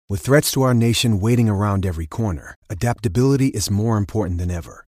With threats to our nation waiting around every corner, adaptability is more important than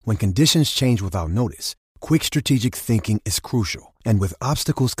ever. When conditions change without notice, quick strategic thinking is crucial. And with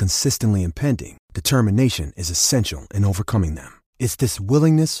obstacles consistently impending, determination is essential in overcoming them. It's this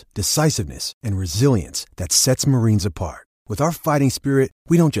willingness, decisiveness, and resilience that sets Marines apart. With our fighting spirit,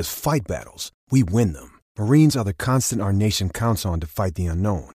 we don't just fight battles, we win them. Marines are the constant our nation counts on to fight the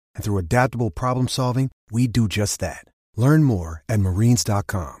unknown. And through adaptable problem solving, we do just that. Learn more at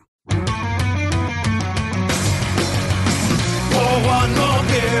marines.com. Pour one more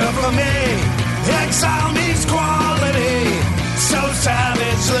beer for me. Exile means quality so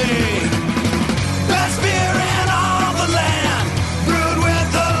savagely. Best beer in all the land, brewed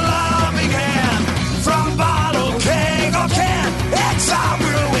with a loving hand. From bottle, keg, or can, Exile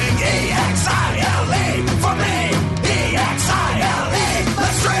Brewing, E-X-I-L-E. For me, E-X-I-L-E.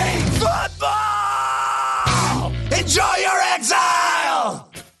 Let's drink football. Enjoy your exile.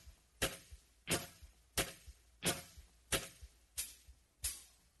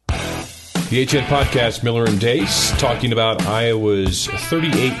 The HN Podcast, Miller and Dace, talking about Iowa's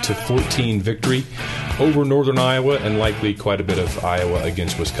 38-14 victory over Northern Iowa, and likely quite a bit of Iowa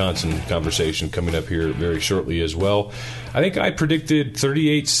against Wisconsin conversation coming up here very shortly as well. I think I predicted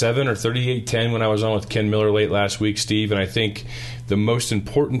 38-7 or 38-10 when I was on with Ken Miller late last week, Steve, and I think the most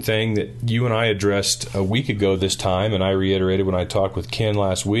important thing that you and I addressed a week ago this time, and I reiterated when I talked with Ken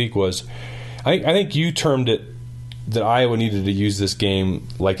last week, was I think you termed it that Iowa needed to use this game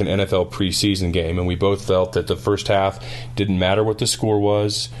like an NFL preseason game, and we both felt that the first half didn't matter what the score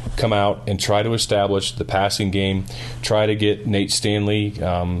was, come out and try to establish the passing game, try to get Nate Stanley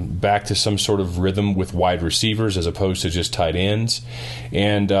back to some sort of rhythm with wide receivers as opposed to just tight ends.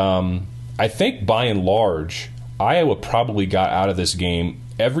 And I think by and large, Iowa probably got out of this game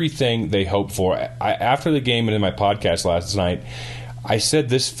everything they hoped for. After the game and in my podcast last night, I said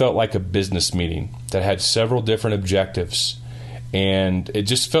this felt like a business meeting that had several different objectives, and it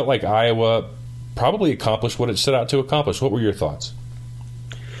just felt like Iowa probably accomplished what it set out to accomplish. What were your thoughts?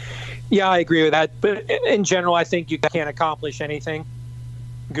 Yeah, I agree with that. But in general, I think you can't accomplish anything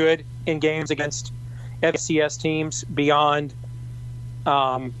good in games against FCS teams beyond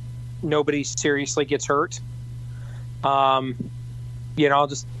nobody seriously gets hurt.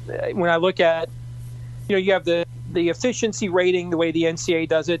 Just when I look at, you have the efficiency rating, the way the NCAA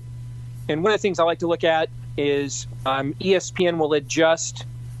does it. And one of the things I like to look at is ESPN will adjust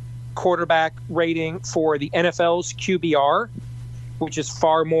quarterback rating for the NFL's QBR, which is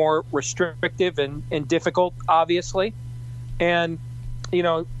far more restrictive and difficult, obviously. And,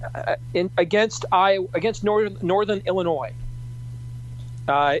 against Northern Illinois,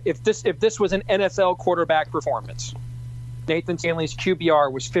 if this was an NFL quarterback performance, Nathan Stanley's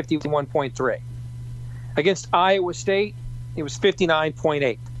QBR was 51.3. Against Iowa State, it was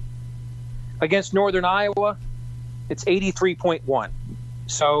 59.8. Against Northern Iowa, it's 83.1.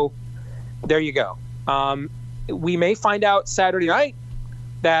 So there you go. We may find out Saturday night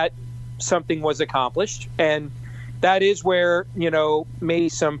that something was accomplished, and that is where, maybe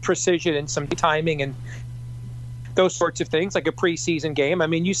some precision and some timing and those sorts of things, like a preseason game. I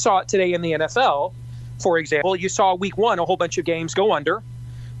mean, you saw it today in the NFL, for example. You saw week one, a whole bunch of games go under,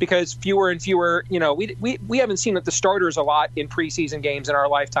 because fewer and fewer, we haven't seen the starters a lot in preseason games in our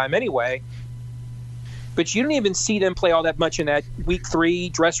lifetime anyway. But you don't even see them play all that much in that week 3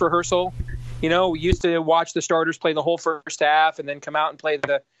 dress rehearsal. We used to watch the starters play the whole first half and then come out and play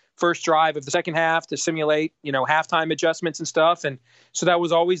the first drive of the second half to simulate, halftime adjustments and stuff. And so that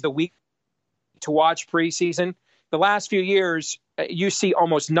was always the week to watch preseason. The last few years, you see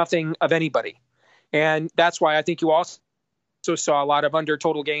almost nothing of anybody. And that's why I think you also saw a lot of under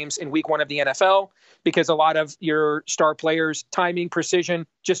total games in week 1 of the NFL, because a lot of your star players' timing, precision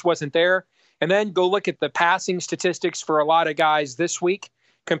just wasn't there. And then go look at the passing statistics for a lot of guys this week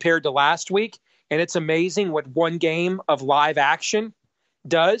compared to last week. And it's amazing what one game of live action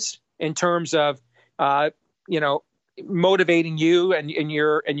does in terms of, motivating you and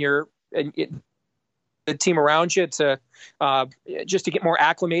the team around you to just to get more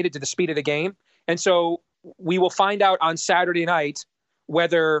acclimated to the speed of the game. And so we will find out on Saturday night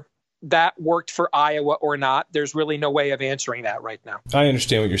whether that worked for Iowa or not. There's really no way of answering that right now. I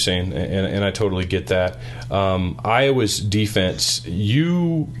understand what you're saying, and I totally get that. Iowa's defense,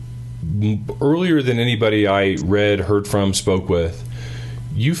 you, earlier than anybody I read, heard from, spoke with,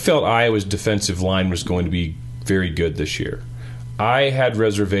 you felt Iowa's defensive line was going to be very good this year. I had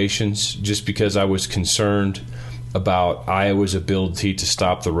reservations just because I was concerned about Iowa's ability to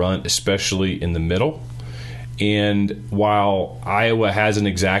stop the run, especially in the middle. And while Iowa hasn't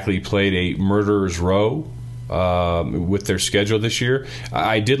exactly played a murderer's row with their schedule this year.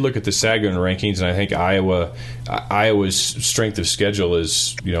 I did look at the Sagarin rankings, and I think Iowa's strength of schedule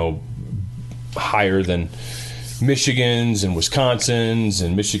is, higher than Michigan's and Wisconsin's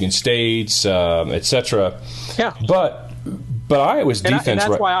and Michigan State's, etc. Yeah. But Iowa's defense, and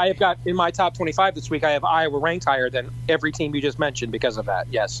that's why I have got in my top 25 this week. I have Iowa ranked higher than every team you just mentioned because of that.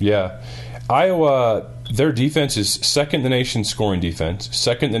 Yes. Yeah. Iowa, their defense is second in the nation scoring defense,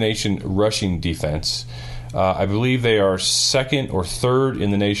 second in the nation rushing defense. I believe they are second or third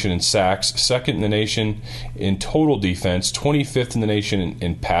in the nation in sacks, second in the nation in total defense, 25th in the nation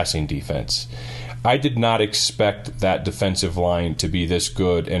in passing defense. I did not expect that defensive line to be this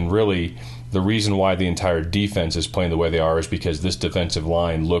good, and really the reason why the entire defense is playing the way they are is because this defensive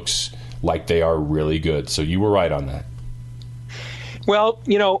line looks like they are really good. So you were right on that. Well,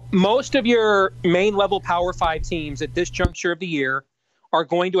 most of your main level Power 5 teams at this juncture of the year are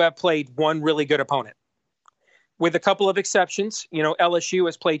going to have played one really good opponent. With a couple of exceptions, LSU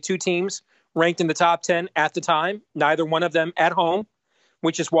has played two teams ranked in the top 10 at the time, neither one of them at home,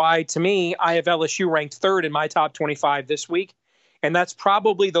 which is why, to me, I have LSU ranked third in my top 25 this week. And that's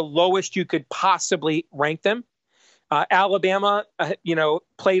probably the lowest you could possibly rank them. Alabama,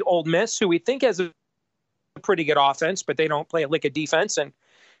 played Ole Miss, who we think has a pretty good offense, but they don't play a lick of defense. And,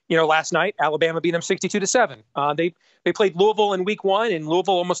 last night, Alabama beat them 62-7. They played Louisville in week 1, and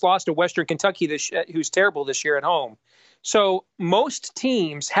Louisville almost lost to Western Kentucky, who's terrible this year at home. So most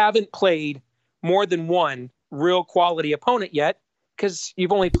teams haven't played more than one real quality opponent yet, because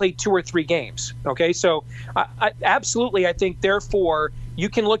you've only played 2 or 3 games. Okay, so I think, therefore, you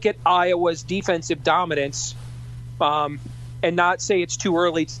can look at Iowa's defensive dominance and not say it's too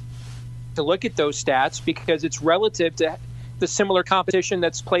early to look at those stats, because it's relative to the similar competition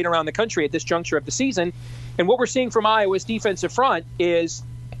that's played around the country at this juncture of the season. And what we're seeing from Iowa's defensive front is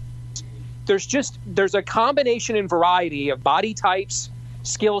there's a combination and variety of body types,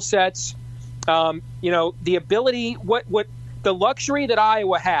 skill sets, the ability, what the luxury that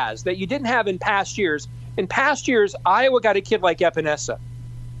Iowa has that you didn't have in past years. In past years, Iowa got a kid like Epinesa.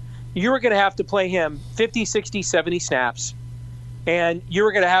 You were going to have to play him 50, 60, 70 snaps. And you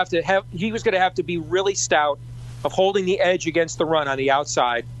were going to he was going to have to be really stout of holding the edge against the run on the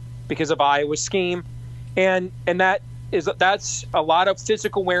outside because of Iowa's scheme. And that's a lot of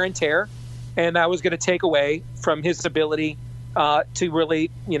physical wear and tear. And that was going to take away from his ability to really,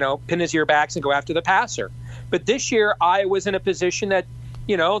 pin his ear backs and go after the passer. But this year, Iowa's in a position that,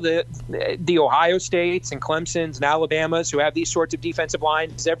 the Ohio States and Clemson's and Alabamas, who have these sorts of defensive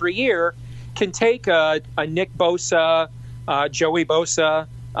lines every year, can take a Nick Bosa, Joey Bosa,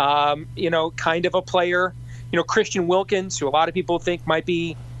 kind of a player. Christian Wilkins, who a lot of people think might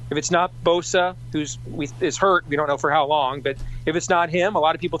be, if it's not Bosa, is hurt, we don't know for how long, but if it's not him, a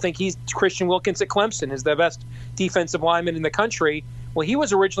lot of people think Christian Wilkins at Clemson is the best defensive lineman in the country. Well, he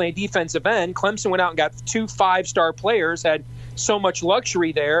was originally a defensive end. Clemson went out and got 2 5-star players, had so much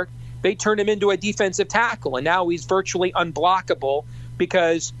luxury there. They turned him into a defensive tackle, and now he's virtually unblockable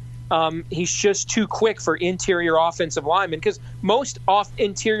because he's just too quick for interior offensive linemen, because most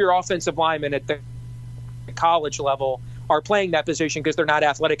interior offensive linemen at the college level are playing that position because they're not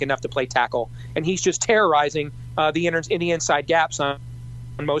athletic enough to play tackle. And he's just terrorizing the inside gaps on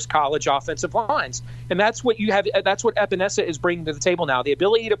most college offensive lines. And that's what you have. That's what Epinesa is bringing to the table now. The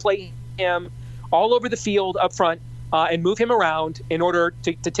ability to play him all over the field up front and move him around in order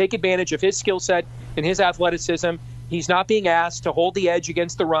to take advantage of his skill set and his athleticism. He's not being asked to hold the edge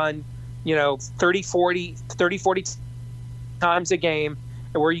against the run, 30, 40 times a game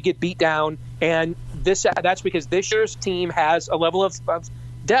where you get beat down. And that's because this year's team has a level of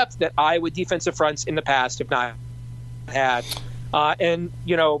depth that Iowa defensive fronts in the past have not had. I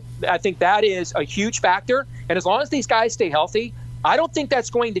think that is a huge factor. And as long as these guys stay healthy, I don't think that's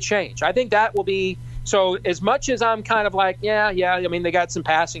going to change. I think that will be – so as much as I'm kind of like, they got some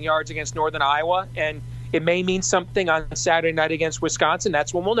passing yards against Northern Iowa, and it may mean something on Saturday night against Wisconsin.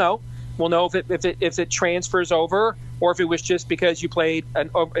 That's when we'll know. We'll know if it transfers over or if it was just because you played an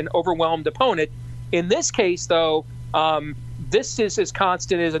overwhelmed opponent. In this case, though, this is as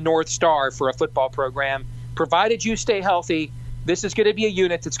constant as a North Star for a football program. Provided you stay healthy, this is going to be a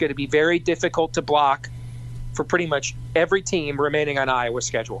unit that's going to be very difficult to block for pretty much every team remaining on Iowa's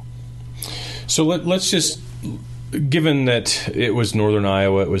schedule. So let's just, given that it was Northern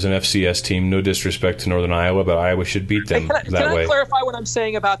Iowa, it was an FCS team, no disrespect to Northern Iowa, but Iowa should beat them that way. Can I clarify what I'm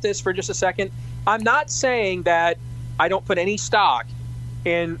saying about this for just a second? I'm not saying that I don't put any stock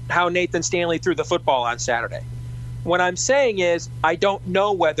in how Nathan Stanley threw the football on Saturday. What I'm saying is I don't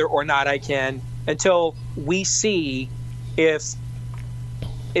know whether or not I can until we see if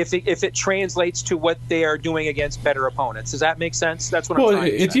if it translates to what they are doing against better opponents. Does that make sense? That's what I'm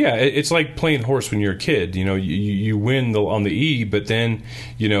trying to say. Yeah, it's like playing horse when you're a kid. You win on the E, but then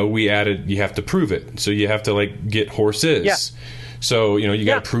we added you have to prove it. So you have to get horses. Yeah. So you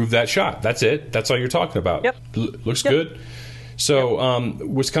got to prove that shot. That's it. That's all you're talking about. Yep. Looks good. So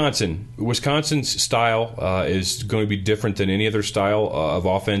Wisconsin's style is going to be different than any other style of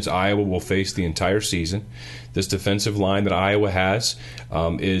offense Iowa will face the entire season. This defensive line that Iowa has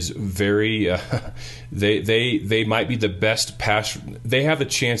is very. They might be the best pass. They have a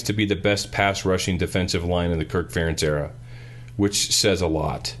chance to be the best pass rushing defensive line in the Kirk Ferentz era, which says a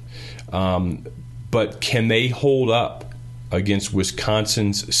lot. But can they hold up against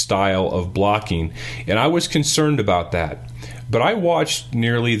Wisconsin's style of blocking? And I was concerned about that. But I watched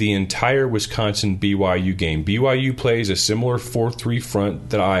nearly the entire Wisconsin-BYU game. BYU plays a similar 4-3 front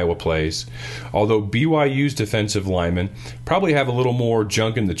that Iowa plays, although BYU's defensive linemen probably have a little more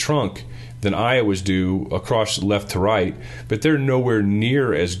junk in the trunk than Iowa's do across left to right, but they're nowhere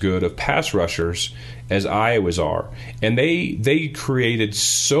near as good of pass rushers as Iowa's are. And they created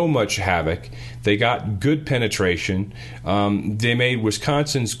so much havoc. They got good penetration. They made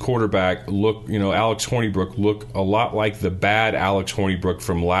Wisconsin's quarterback look, Alex Hornibrook, look a lot like the bad Alex Hornibrook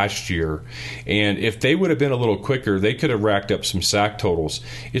from last year. And if they would have been a little quicker, they could have racked up some sack totals.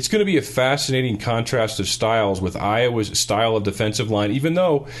 It's going to be a fascinating contrast of styles with Iowa's style of defensive line, even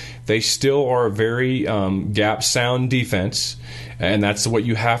though they still are a very gap-sound defense, and that's what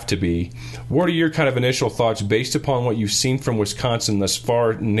you have to be. What are your kind of initial thoughts based upon what you've seen from Wisconsin thus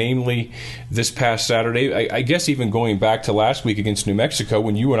far, namely this past Saturday? I guess even going back to last week against New Mexico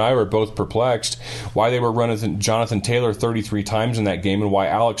when you and I were both perplexed why they were running Jonathan Taylor 33 times in that game and why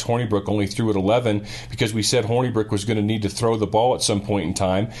Alex Hornibrook only threw it 11, because we said Hornibrook was going to need to throw the ball at some point in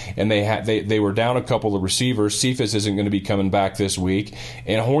time, and they were down a couple of receivers. Cephas isn't going to be coming back this week,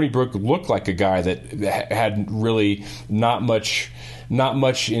 and Hornibrook looked like a guy that had really not much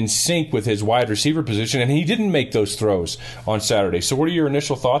in sync with his wide receiver position, and he didn't make those throws on Saturday. So what are your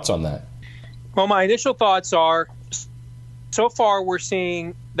initial thoughts on that? Well, my initial thoughts are, so far we're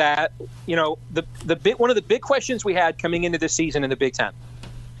seeing that, one of the big questions we had coming into this season in the Big Ten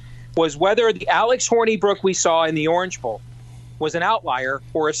was whether the Alex Hornibrook we saw in the Orange Bowl was an outlier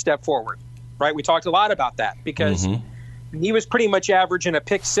or a step forward, right? We talked a lot about that because he was pretty much averaging a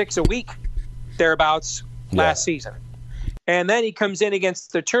pick six a week, thereabouts, last season. And then he comes in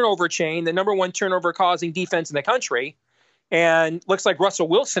against the turnover chain, the number one turnover-causing defense in the country, and looks like Russell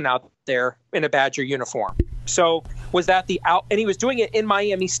Wilson out there in a Badger uniform. So was that the out? And he was doing it in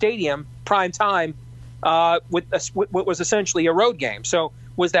Miami Stadium, prime time, with what was essentially a road game. So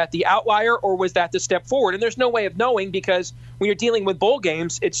was that the outlier or was that the step forward? And there's no way of knowing, because when you're dealing with bowl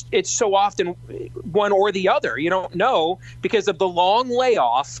games, it's so often one or the other. You don't know because of the long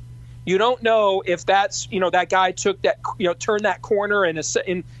layoff. You don't know if that's, that guy took that, turned that corner in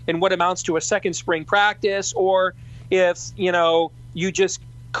what amounts to a second spring practice, or if, you just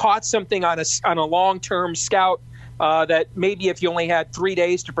caught something on a long-term scout that maybe if you only had 3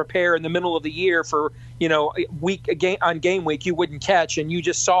 days to prepare in the middle of the year for, on game week, you wouldn't catch, and you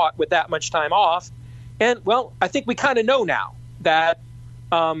just saw it with that much time off. And, well, I think we kind of know now that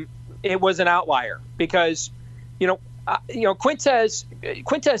it was an outlier because, Quintez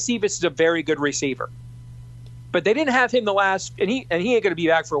Cephas is a very good receiver, but they didn't have him the last, and he ain't going to be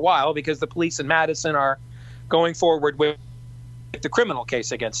back for a while because the police in Madison are going forward with the criminal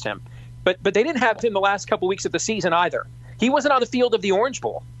case against him. But they didn't have him the last couple weeks of the season either. He wasn't on the field of the Orange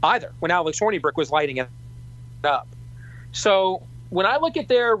Bowl either when Alex Hornibrook was lighting it up. So when I look at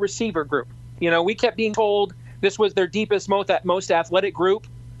their receiver group, we kept being told this was their deepest, most athletic group,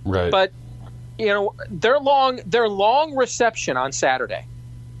 right? But their long reception on Saturday.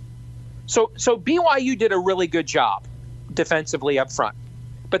 So BYU did a really good job defensively up front,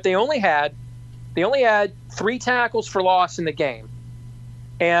 but they only had 3 tackles for loss in the game,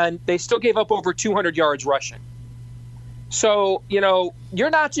 and they still gave up over 200 yards rushing. So you're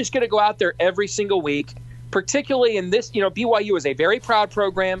not just going to go out there every single week, particularly in this. BYU is a very proud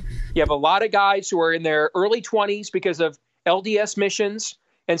program. You have a lot of guys who are in their early 20s because of LDS missions.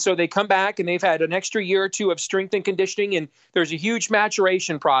 And so they come back and they've had an extra year or two of strength and conditioning. And there's a huge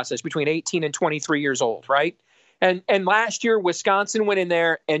maturation process between 18 and 23 years old, right? And last year, Wisconsin went in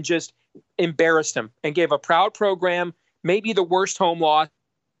there and just embarrassed them and gave a proud program maybe the worst home loss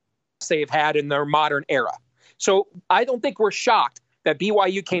they've had in their modern era. So I don't think we're shocked that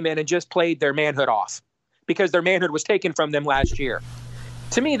BYU came in and just played their manhood off because their manhood was taken from them last year.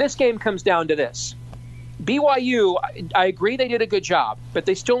 To me, this game comes down to this. BYU, I agree they did a good job, but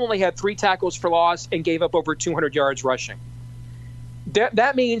they still only had 3 tackles for loss and gave up over 200 yards rushing.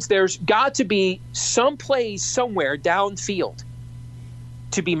 that means there's got to be some plays somewhere downfield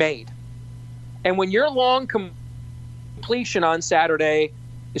to be made. And when your long completion on Saturday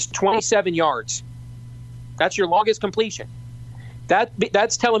is 27 yards, that's your longest completion.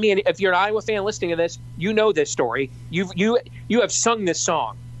 That's telling me, and if you're an Iowa fan listening to this, you know this story. You have sung this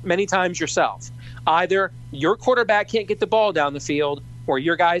song many times yourself. Either your quarterback can't get the ball down the field or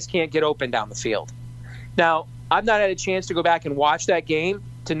your guys can't get open down the field. Now, I've not had a chance to go back and watch that game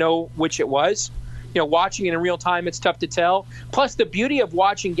to know which it was. Watching it in real time, it's tough to tell. Plus, the beauty of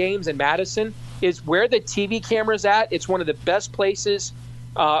watching games in Madison is where the TV camera's at. It's one of the best places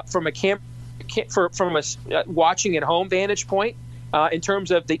from a watching at home vantage point in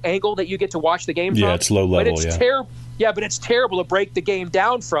terms of the angle that you get to watch the game from. Yeah, it's low level. But it's terrible. Yeah, but it's terrible to break the game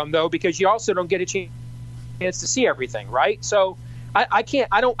down from, though, because you also don't get a chance to see everything, right? So I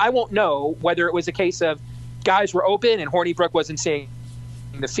won't know whether it was a case of guys were open and Hornibrook wasn't seeing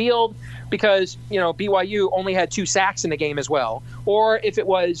the field because, BYU only had 2 sacks in the game as well, or if it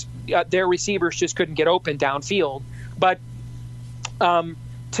was their receivers just couldn't get open downfield. But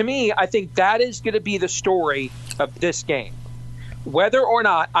to me, I think that is going to be the story of this game. Whether or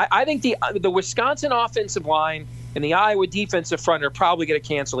not, I think the Wisconsin offensive line and the Iowa defensive front are probably going to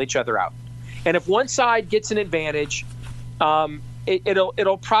cancel each other out. And if one side gets an advantage,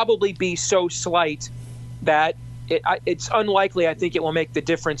 it'll probably be so slight that it's unlikely, I think, it will make the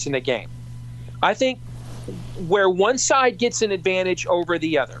difference in the game. I think where one side gets an advantage over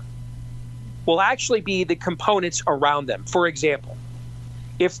the other will actually be the components around them. For example,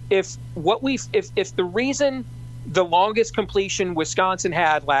 if the reason the longest completion Wisconsin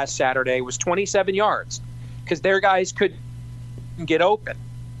had last Saturday was 27 yards because their guys couldn't get open,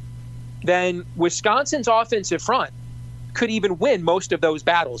 then Wisconsin's offensive front could even win most of those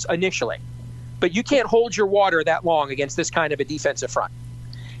battles initially. But you can't hold your water that long against this kind of a defensive front.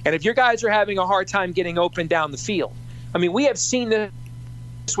 And if your guys are having a hard time getting open down the field, I mean, we have seen this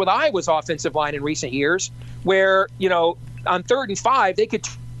with Iowa's offensive line in recent years where, on 3rd and 5, they could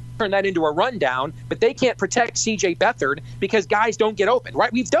turn that into a rundown, but they can't protect C.J. Beathard because guys don't get open,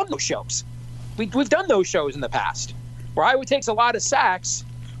 right? We've done those shows. We've done those shows in the past where Iowa takes a lot of sacks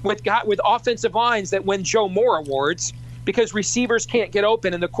with offensive lines that win Joe Moore awards because receivers can't get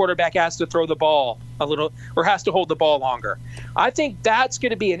open and the quarterback has to throw the ball a little or has to hold the ball longer. I think that's going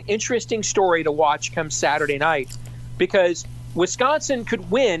to be an interesting story to watch come Saturday night because Wisconsin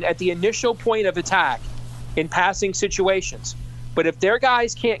could win at the initial point of attack in passing situations. But if their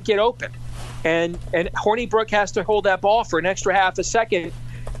guys can't get open and Hornibrook has to hold that ball for an extra half a second,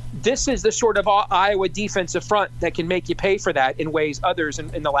 this is the sort of Iowa defensive front that can make you pay for that in ways others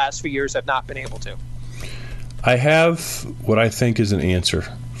in the last few years have not been able to. I have what I think is an answer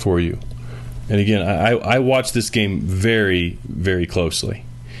for you. And again, I watched this game very, very closely.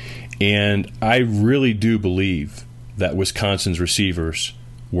 And I really do believe that Wisconsin's receivers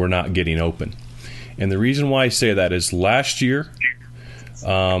were not getting open. And the reason why I say that is last year,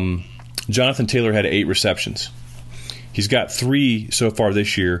 Jonathan Taylor had 8 receptions. He's got 3 so far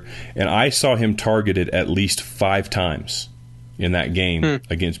this year, and I saw him targeted at least 5 times in that game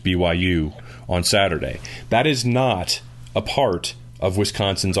against BYU on Saturday. That is not a part of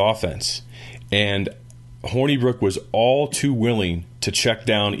Wisconsin's offense. And Hornibrook was all too willing to check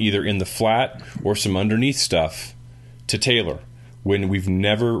down either in the flat or some underneath stuff to Taylor, when we've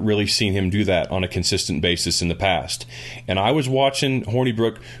never really seen him do that on a consistent basis in the past. And I was watching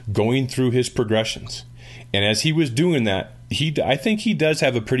Hornibrook going through his progressions. And as he was doing that, I think he does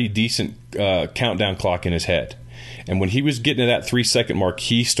have a pretty decent countdown clock in his head. And when he was getting to that 3-second mark,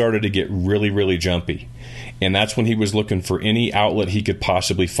 he started to get really, really jumpy. And that's when he was looking for any outlet he could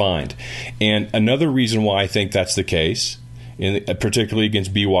possibly find. And another reason why I think that's the case, particularly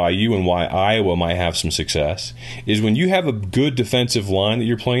against BYU and why Iowa might have some success, is when you have a good defensive line that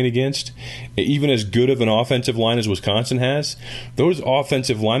you're playing against, even as good of an offensive line as Wisconsin has, those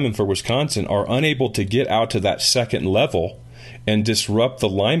offensive linemen for Wisconsin are unable to get out to that second level and disrupt the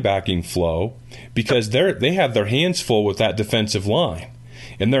linebacking flow because they have their hands full with that defensive line.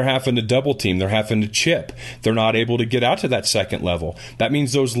 And they're having to double team. They're having to chip. They're not able to get out to that second level. That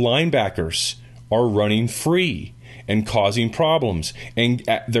means those linebackers are running free and causing problems. And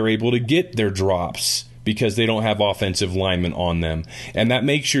they're able to get their drops because they don't have offensive linemen on them. And that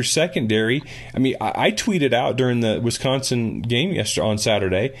makes your secondary. I mean, I tweeted out during the Wisconsin game yesterday on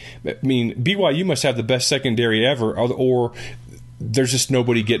Saturday, I mean, BYU must have the best secondary ever, or there's just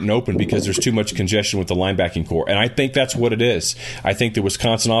nobody getting open because there's too much congestion with the linebacking core. And I think that's what it is. I think the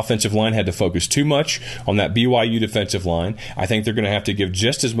Wisconsin offensive line had to focus too much on that BYU defensive line. I think they're going to have to give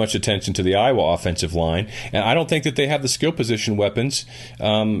just as much attention to the Iowa offensive line. And I don't think that they have the skill position weapons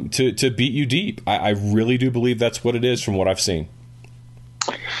to beat you deep. I really do believe that's what it is from what I've seen.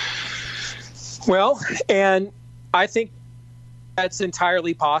 Well, and I think that's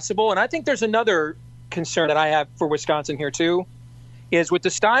entirely possible. And I think there's another concern that I have for Wisconsin here too, is with the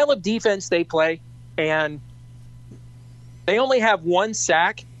style of defense they play, and they only have one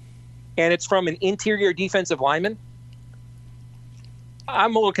sack, and it's from an interior defensive lineman.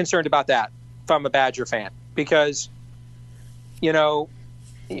 I'm a little concerned about that if I'm a Badger fan, because, you know,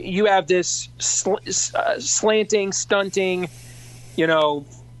 you have this slanting, stunting, 3-4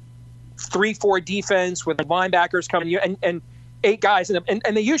 defense with linebackers coming and 8 guys, and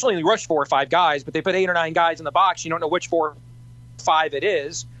they usually only rush 4 or 5 guys, but they put 8 or 9 guys in the box. You don't know which 4 or 5 it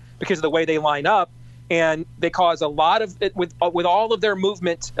is because of the way they line up, and they cause a lot of with all of their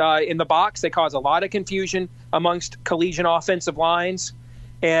movement in the box. They cause a lot of confusion amongst collegiate offensive lines,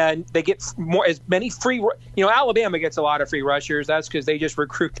 and they get as many free. Alabama gets a lot of free rushers. That's because they just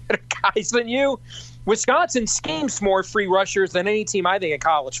recruit better guys than you. Wisconsin schemes more free rushers than any team, I think, in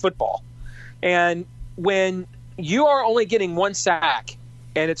college football. And when you are only getting 1 sack,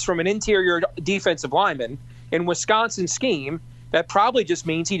 and it's from an interior defensive lineman in Wisconsin's scheme, that probably just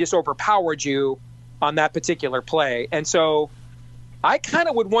means he just overpowered you on that particular play. And so I kind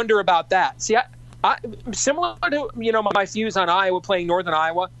of would wonder about that. See, I similar to my views on Iowa playing Northern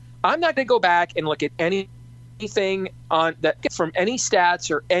Iowa, I'm not going to go back and look at anything on that from any stats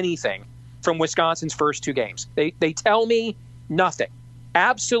or anything from Wisconsin's first 2 games. They tell me nothing,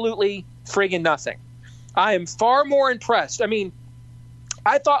 absolutely friggin' nothing. I am far more impressed. I mean,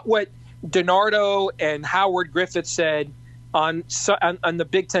 I thought what DiNardo and Howard Griffith said on the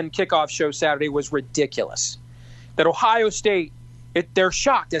Big Ten kickoff show Saturday was ridiculous. That Ohio State, they're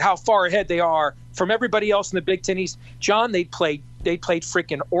shocked at how far ahead they are from everybody else in the Big Ten East. John, they played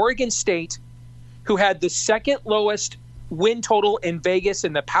freaking Oregon State, who had the second lowest win total in Vegas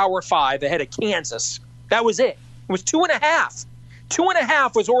in the Power 5 ahead of Kansas. That was it. It was 2.5.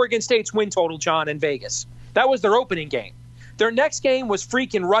 2.5 was Oregon State's win total, John, in Vegas. That was their opening game. Their next game was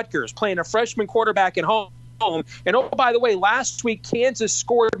freaking Rutgers, playing a freshman quarterback at home. And, oh, by the way, last week Kansas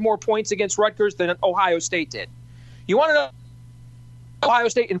scored more points against Rutgers than Ohio State did. You want to know Ohio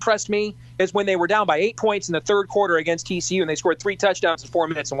State impressed me is when they were down by 8 points in the third quarter against TCU, and they scored 3 touchdowns in 4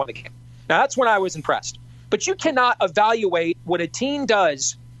 minutes and won the game. Now, that's when I was impressed. But you cannot evaluate what a team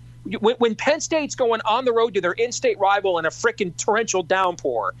does when Penn State's going on the road to their in-state rival in a frickin' torrential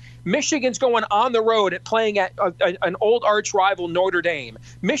downpour. Michigan's going on the road at playing at an old arch rival, Notre Dame.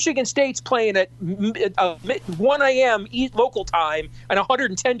 Michigan State's playing at 1 a.m. local time in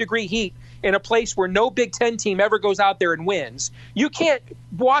 110-degree heat in a place where no Big Ten team ever goes out there and wins. You can't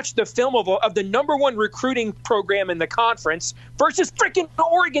watch the film of the number 1 recruiting program in the conference versus freaking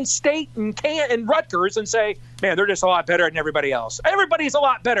Oregon State and Rutgers and say, man, they're just a lot better than everybody else. Everybody's a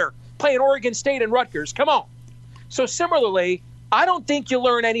lot better playing Oregon State and Rutgers. Come on. So similarly, I don't think you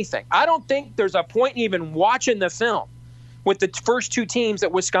learn anything. I don't think there's a point in even watching the film with the first 2 teams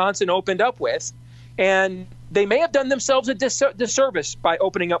that Wisconsin opened up with. And they may have done themselves a disservice by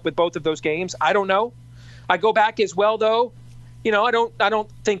opening up with both of those games. I don't know. I go back as well, though. I don't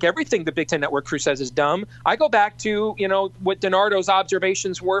think everything the Big Ten Network crew says is dumb. I go back to, what DiNardo's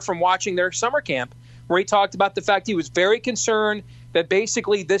observations were from watching their summer camp, where he talked about the fact he was very concerned that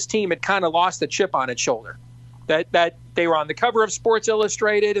basically this team had kind of lost the chip on its shoulder. That they were on the cover of Sports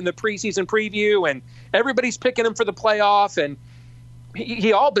Illustrated in the preseason preview, and everybody's picking them for the playoff. And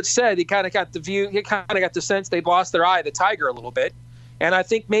he all but said he kind of got the sense they'd lost their eye of the tiger a little bit. And I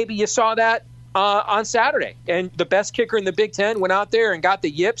think maybe you saw that on Saturday. And the best kicker in the Big Ten went out there and got the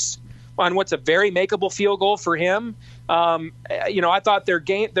yips on what's a very makeable field goal for him. I thought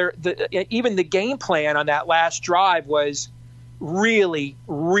even the game plan on that last drive was really,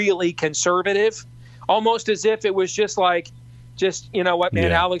 really conservative, almost as if it was just you know what,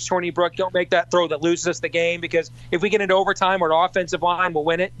 man, yeah. Alex Hornibrook, don't make that throw that loses us the game, because if we get into overtime, our offensive line will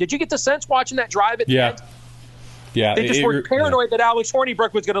win it. Did you get the sense watching that drive at the end? Yeah. They just were paranoid that Alex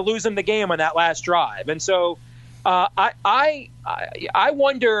Hornibrook was going to lose them the game on that last drive. And so I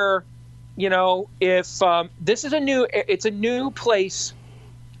wonder, if this is it's a new place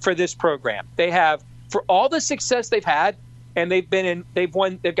for this program. They have, for all the success they've had, and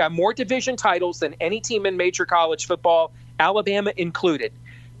they've got more division titles than any team in major college football, Alabama included.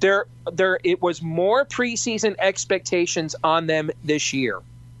 It was more preseason expectations on them this year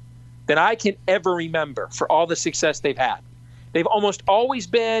than I can ever remember for all the success they've had. They've almost always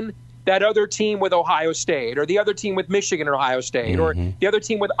been that other team with Ohio State, or the other team with Michigan and Ohio State, or the other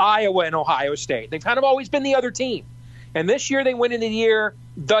team with Iowa and Ohio State. They've kind of always been the other team. And this year they went into the year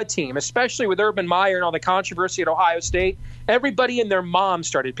the team, especially with Urban Meyer and all the controversy at Ohio State. Everybody and their mom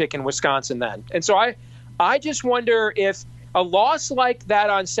started picking Wisconsin then. And so I just wonder if a loss like that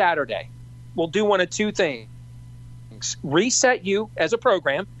on Saturday will do one of two things. Reset you as a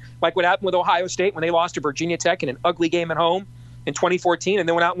program, like what happened with Ohio State when they lost to Virginia Tech in an ugly game at home in 2014 and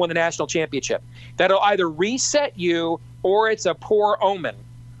then went out and won the national championship. That'll either reset you or it's a poor omen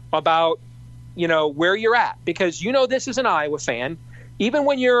about, where you're at. Because this is an Iowa fan. Even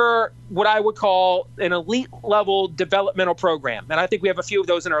when you're what I would call an elite level developmental program, and I think we have a few of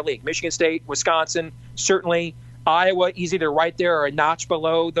those in our league, Michigan State, Wisconsin, certainly Iowa is either right there or a notch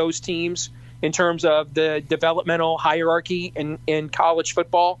below those teams in terms of the developmental hierarchy in college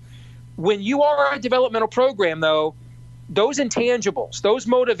football. When you are a developmental program, though, those intangibles, those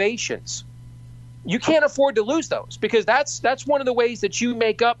motivations, you can't afford to lose those, because that's one of the ways that you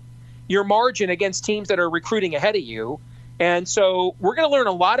make up your margin against teams that are recruiting ahead of you. And so we're going to learn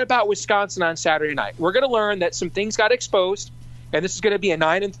a lot about Wisconsin on Saturday night. We're going to learn that some things got exposed, and this is going to be a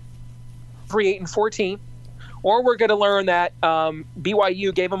 9-3, 8-14. Or we're going to learn that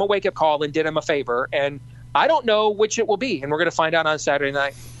BYU gave them a wake-up call and did them a favor. And I don't know which it will be, and we're going to find out on Saturday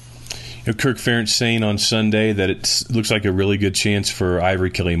night. Kirk Ferentz saying on Sunday that it looks like a really good chance for Ivory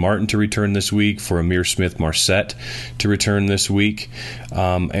Kelly-Martin to return this week, for Amir Smith-Marset to return this week.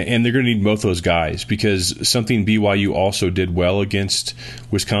 And they're going to need both those guys, because something BYU also did well against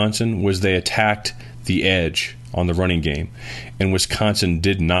Wisconsin was they attacked the edge on the running game, and Wisconsin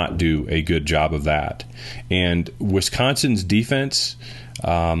did not do a good job of that. And Wisconsin's defense,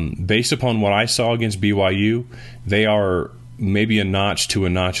 based upon what I saw against BYU, they are maybe a notch to a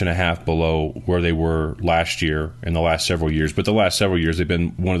notch and a half below where they were last year and the last several years. But the last several years, they've been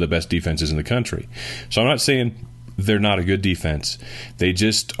one of the best defenses in the country. So I'm not saying they're not a good defense. They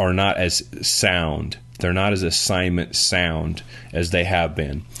just are not as sound. They're not as assignment sound as they have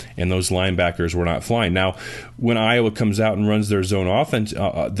been. And those linebackers were not flying. Now, when Iowa comes out and runs their zone offense,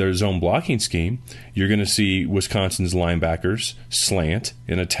 their zone blocking scheme, you're going to see Wisconsin's linebackers slant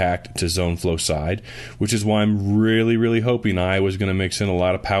and attack to zone flow side, which is why I'm really, really hoping Iowa's going to mix in a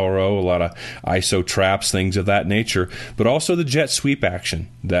lot of power O, a lot of ISO traps, things of that nature, but also the jet sweep action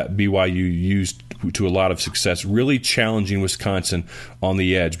that BYU used to a lot of success, really challenging Wisconsin on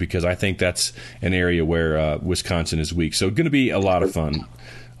the edge, because I think that's an area where Wisconsin is weak. So it's going to be a lot of fun.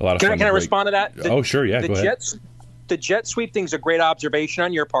 Can I respond to that? Sure, yeah, go ahead. The jet sweep thing's a great observation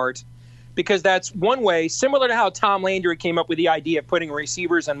on your part, because that's one way, similar to how Tom Landry came up with the idea of putting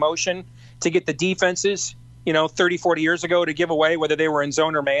receivers in motion to get the defenses, 30, 40 years ago to give away whether they were in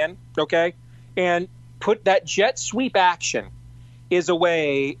zone or man, okay? And put that jet sweep action is a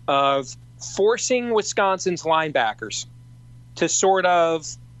way of forcing Wisconsin's linebackers to sort of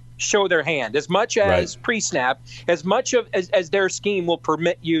show their hand as much as pre-snap, as much as their scheme will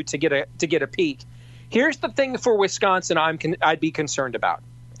permit you to get a peek. Here's the thing for Wisconsin I'd be concerned about.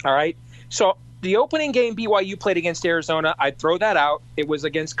 All right. So the opening game BYU played against Arizona, I'd throw that out. It was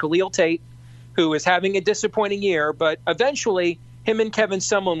against Khalil Tate, who is having a disappointing year, but eventually him and Kevin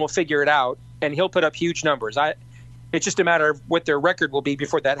Sumlin will figure it out, and he'll put up huge numbers. It's just a matter of what their record will be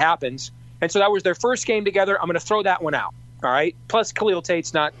before that happens. And so that was their first game together. I'm going to throw that one out. All right. Plus, Khalil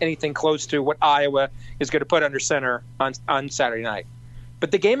Tate's not anything close to what Iowa is going to put under center on Saturday night. But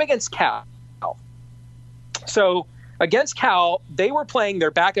the game against Cal. So against Cal, they were playing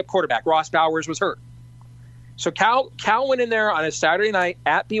their backup quarterback. Ross Bowers was hurt. So Cal went in there on a Saturday night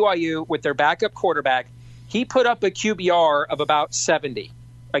at BYU with their backup quarterback. He put up a QBR of about 70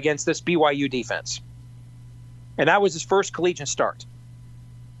 against this BYU defense. And that was his first collegiate start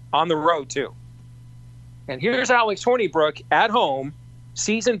on the road, too. And here's Alex Hornibrook at home,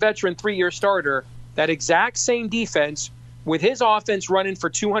 seasoned veteran, 3-year starter, that exact same defense with his offense running for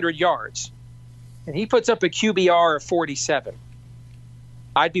 200 yards. And he puts up a QBR of 47.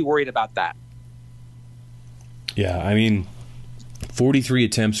 I'd be worried about that. Yeah, I mean, 43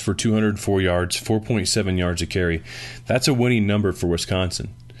 attempts for 204 yards, 4.7 yards a carry. That's a winning number for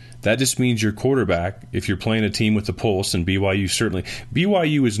Wisconsin. That just means your quarterback, if you're playing a team with a pulse, and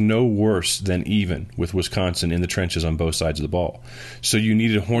BYU is no worse than even with Wisconsin in the trenches on both sides of the ball. So you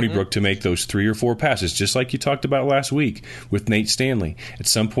needed Hornibrook to make those 3 or 4 passes, just like you talked about last week with Nate Stanley. At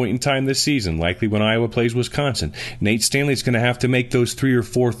some point in time this season, likely when Iowa plays Wisconsin, Nate Stanley's going to have to make those 3 or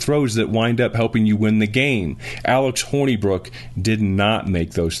 4 throws that wind up helping you win the game. Alex Hornibrook did not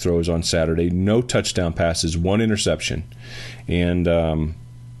make those throws on Saturday. No touchdown passes, 1 interception. And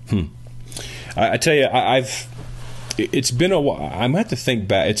I tell you, It's been a while. I'm going to have to think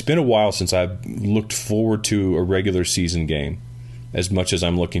back. It's been a while since I've looked forward to a regular season game as much as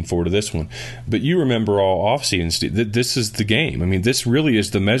I'm looking forward to this one. But you remember all offseason, this is the game. I mean, this really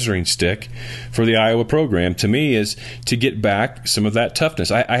is the measuring stick for the Iowa program, to me, is to get back some of that toughness.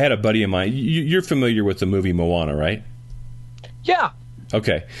 I had a buddy of mine. You're familiar with the movie Moana, right? Yeah.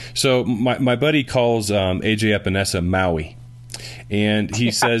 Okay. So my buddy calls A.J. Epinesa Maui. And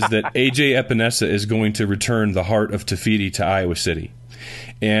he says that A.J. Epinesa is going to return the heart of Tafiti to Iowa City.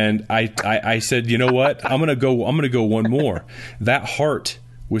 And I said, you know what? I'm gonna go one more. That heart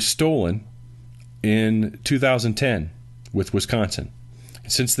was stolen in 2010 with Wisconsin.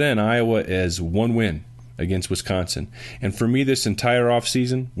 Since then, Iowa has one win against Wisconsin. And for me, this entire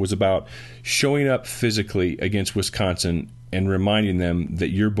offseason was about showing up physically against Wisconsin and reminding them that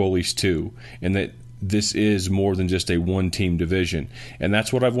you're bullies too, and that this is more than just a one-team division. And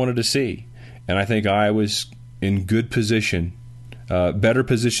that's what I've wanted to see. And I think Iowa's in good position, better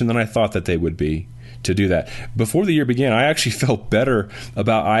position than I thought that they would be to do that. Before the year began, I actually felt better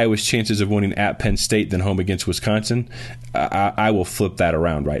about Iowa's chances of winning at Penn State than home against Wisconsin. I will flip that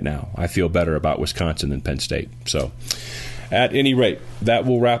around right now. I feel better about Wisconsin than Penn State. So, at any rate, that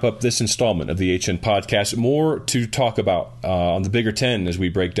will wrap up this installment of the HN Podcast. More to talk about on the Bigger Ten as we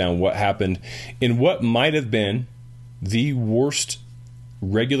break down what happened in what might have been the worst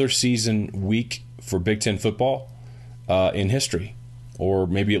regular season week for Big Ten football in history, or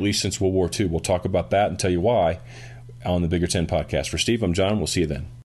maybe at least since World War II. We'll talk about that and tell you why on the Bigger Ten Podcast. For Steve, I'm John. We'll see you then.